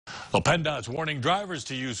Well, PennDOT's warning drivers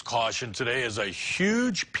to use caution today as a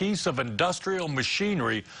huge piece of industrial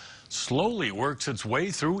machinery slowly works its way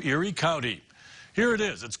through Erie County. Here it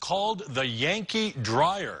is. It's called the Yankee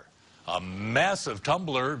dryer, a massive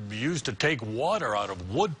tumbler used to take water out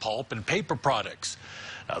of wood pulp and paper products.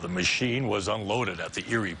 Now, the machine was unloaded at the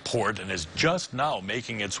Erie port and is just now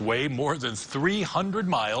making its way more than 300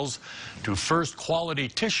 miles to First Quality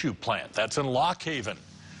Tissue Plant. That's in Lock Haven.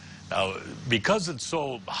 Now, because it's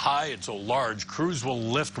so high and so large, crews will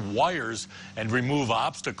lift wires and remove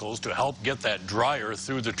obstacles to help get that dryer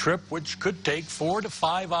through the trip, which could take 4 to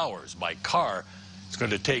 5 hours. By car, it's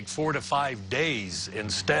going to take 4 to 5 days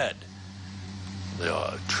instead.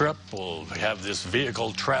 The trip will have this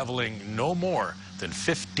vehicle traveling no more than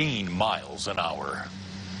 15 miles an hour.